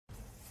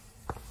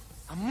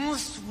A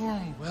most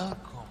warm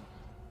welcome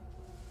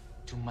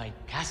to my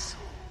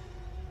castle.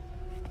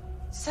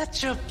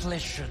 Such a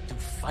pleasure to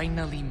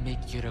finally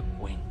make your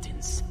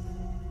acquaintance,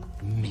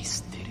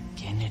 Mr.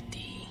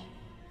 Kennedy.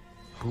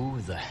 Who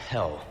the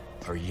hell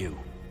are you?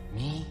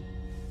 Me?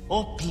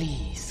 Oh,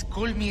 please,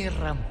 call me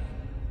Ramon.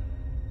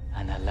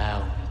 And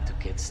allow me to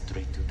get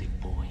straight to the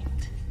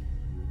point.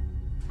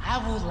 I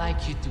would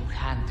like you to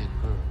hand the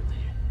girl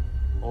there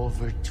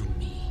over to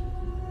me.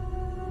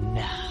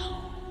 Now.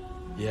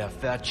 Yeah,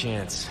 fat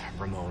chance,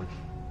 Ramon.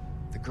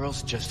 The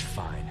girl's just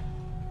fine.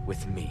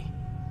 With me.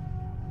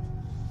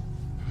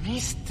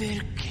 Mr.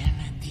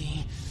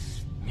 Kennedy,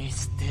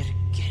 Mr.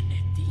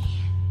 Kennedy.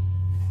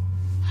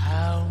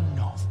 How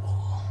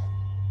novel.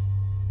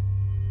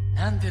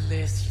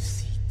 Nonetheless, you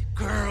see, the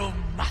girl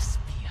must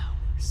be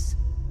ours.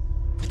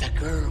 With a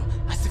girl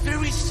as the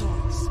very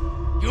source,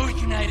 your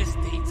United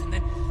States and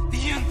then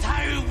the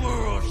entire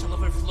world shall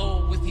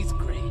overflow with his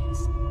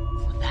grace.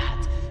 For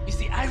that is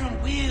the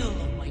iron will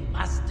of my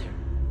master,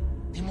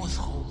 the most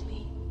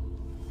holy,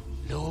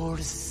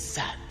 Lord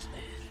Sadler.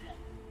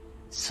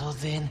 So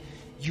then,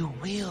 you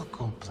will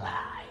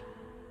comply,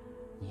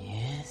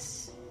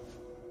 yes?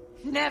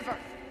 Never!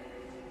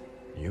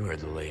 You heard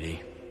the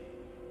lady.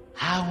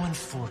 How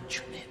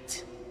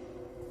unfortunate.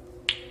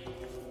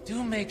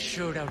 Do make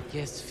sure our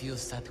guest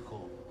feels at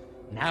home,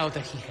 now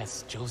that he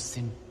has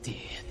chosen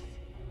death.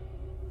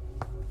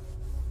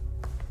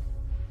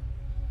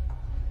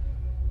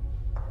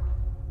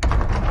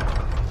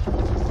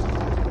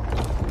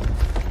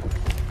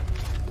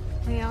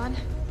 Leon?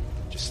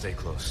 Just stay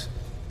close.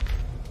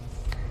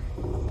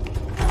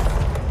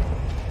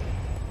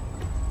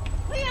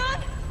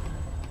 Leon!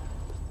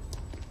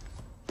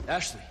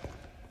 Ashley,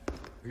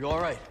 are you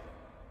alright?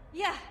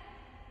 Yeah.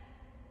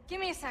 Give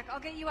me a sec,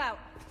 I'll get you out.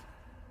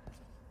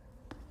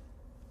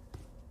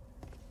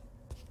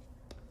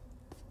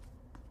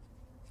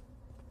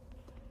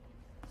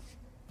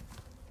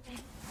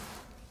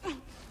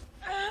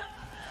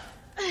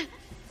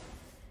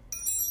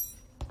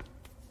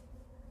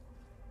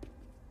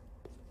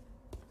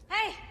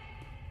 Hey!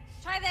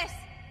 Try this!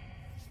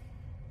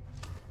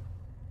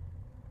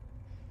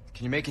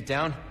 Can you make it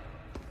down?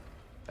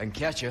 I can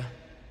catch you.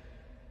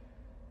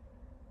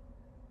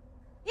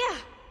 Yeah,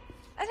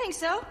 I think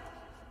so.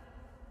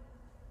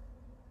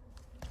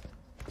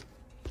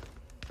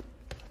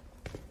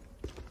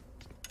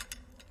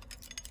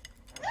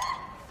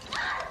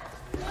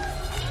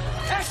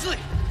 Ashley!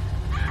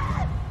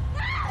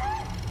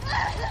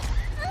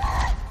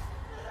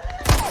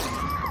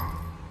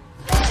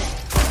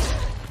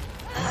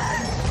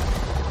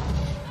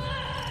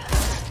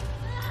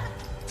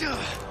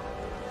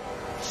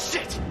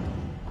 Shit!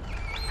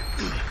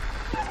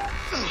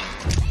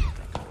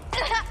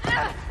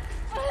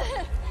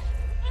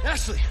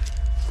 Ashley!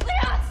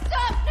 Leon,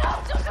 stop! No,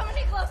 don't come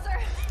any closer!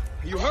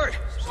 Are you hurt?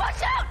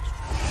 Watch out!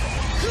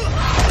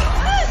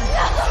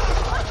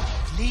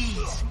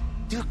 Please,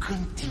 do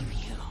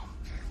continue.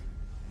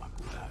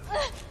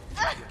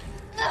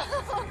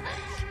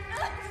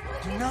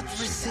 Do not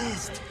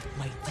resist,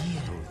 my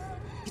dear.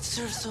 It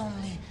serves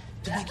only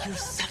to make your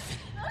suffering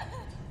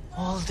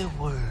all the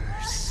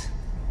worse.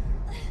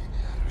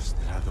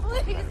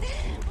 Please,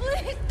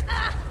 please!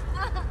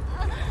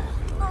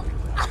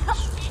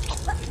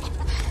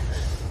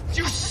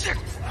 You sick!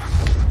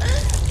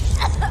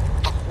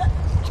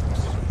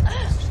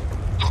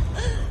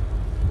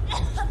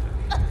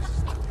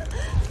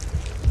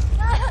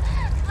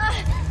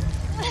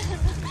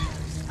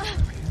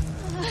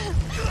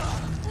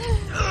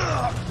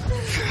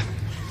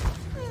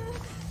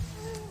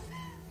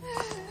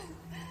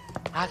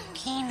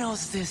 Aquí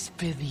nos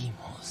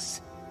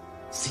despedimos,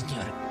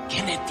 señor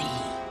Kennedy.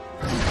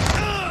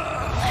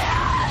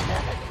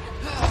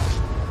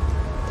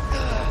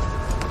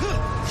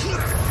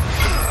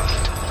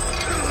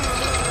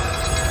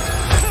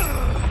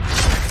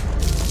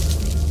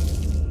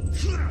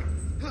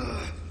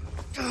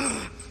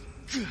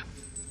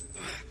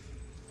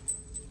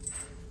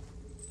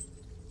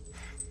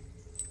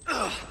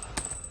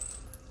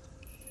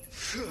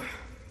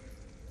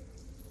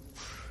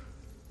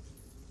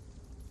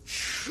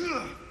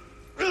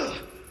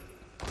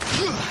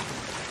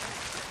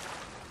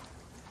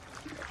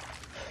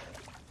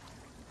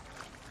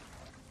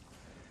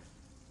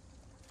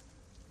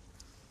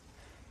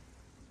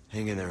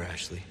 Hang in there,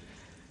 Ashley.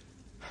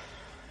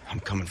 I'm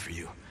coming for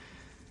you.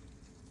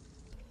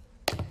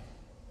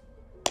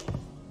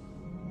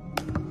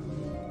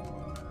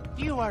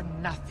 You are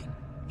nothing,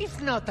 if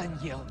not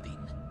unyielding,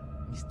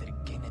 Mr.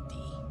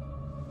 Kennedy.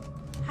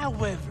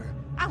 However,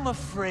 I'm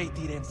afraid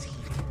it ends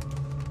here.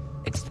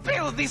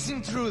 Expel this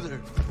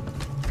intruder!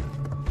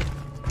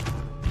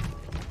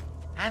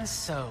 And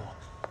so,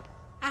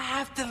 I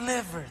have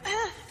delivered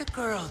the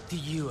girl to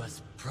you as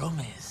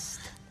promised.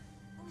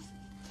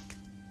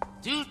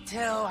 Do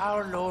tell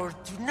our Lord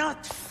to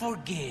not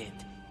forget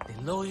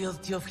the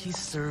loyalty of his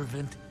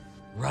servant,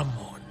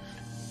 Ramon.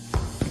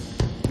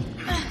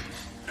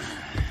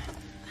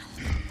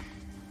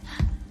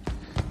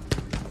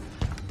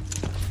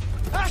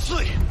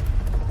 Ashley!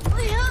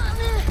 Leon!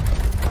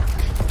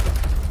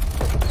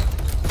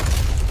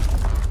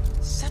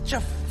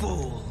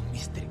 fool,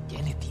 Mr.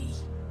 Kennedy.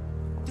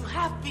 To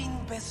have been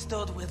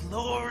bestowed with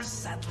Lord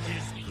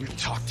Sattler's... You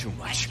talk too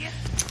much. And yet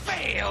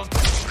failed.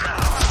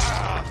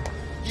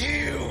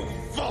 You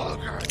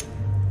vulgar,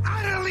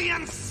 utterly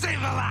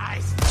uncivilized.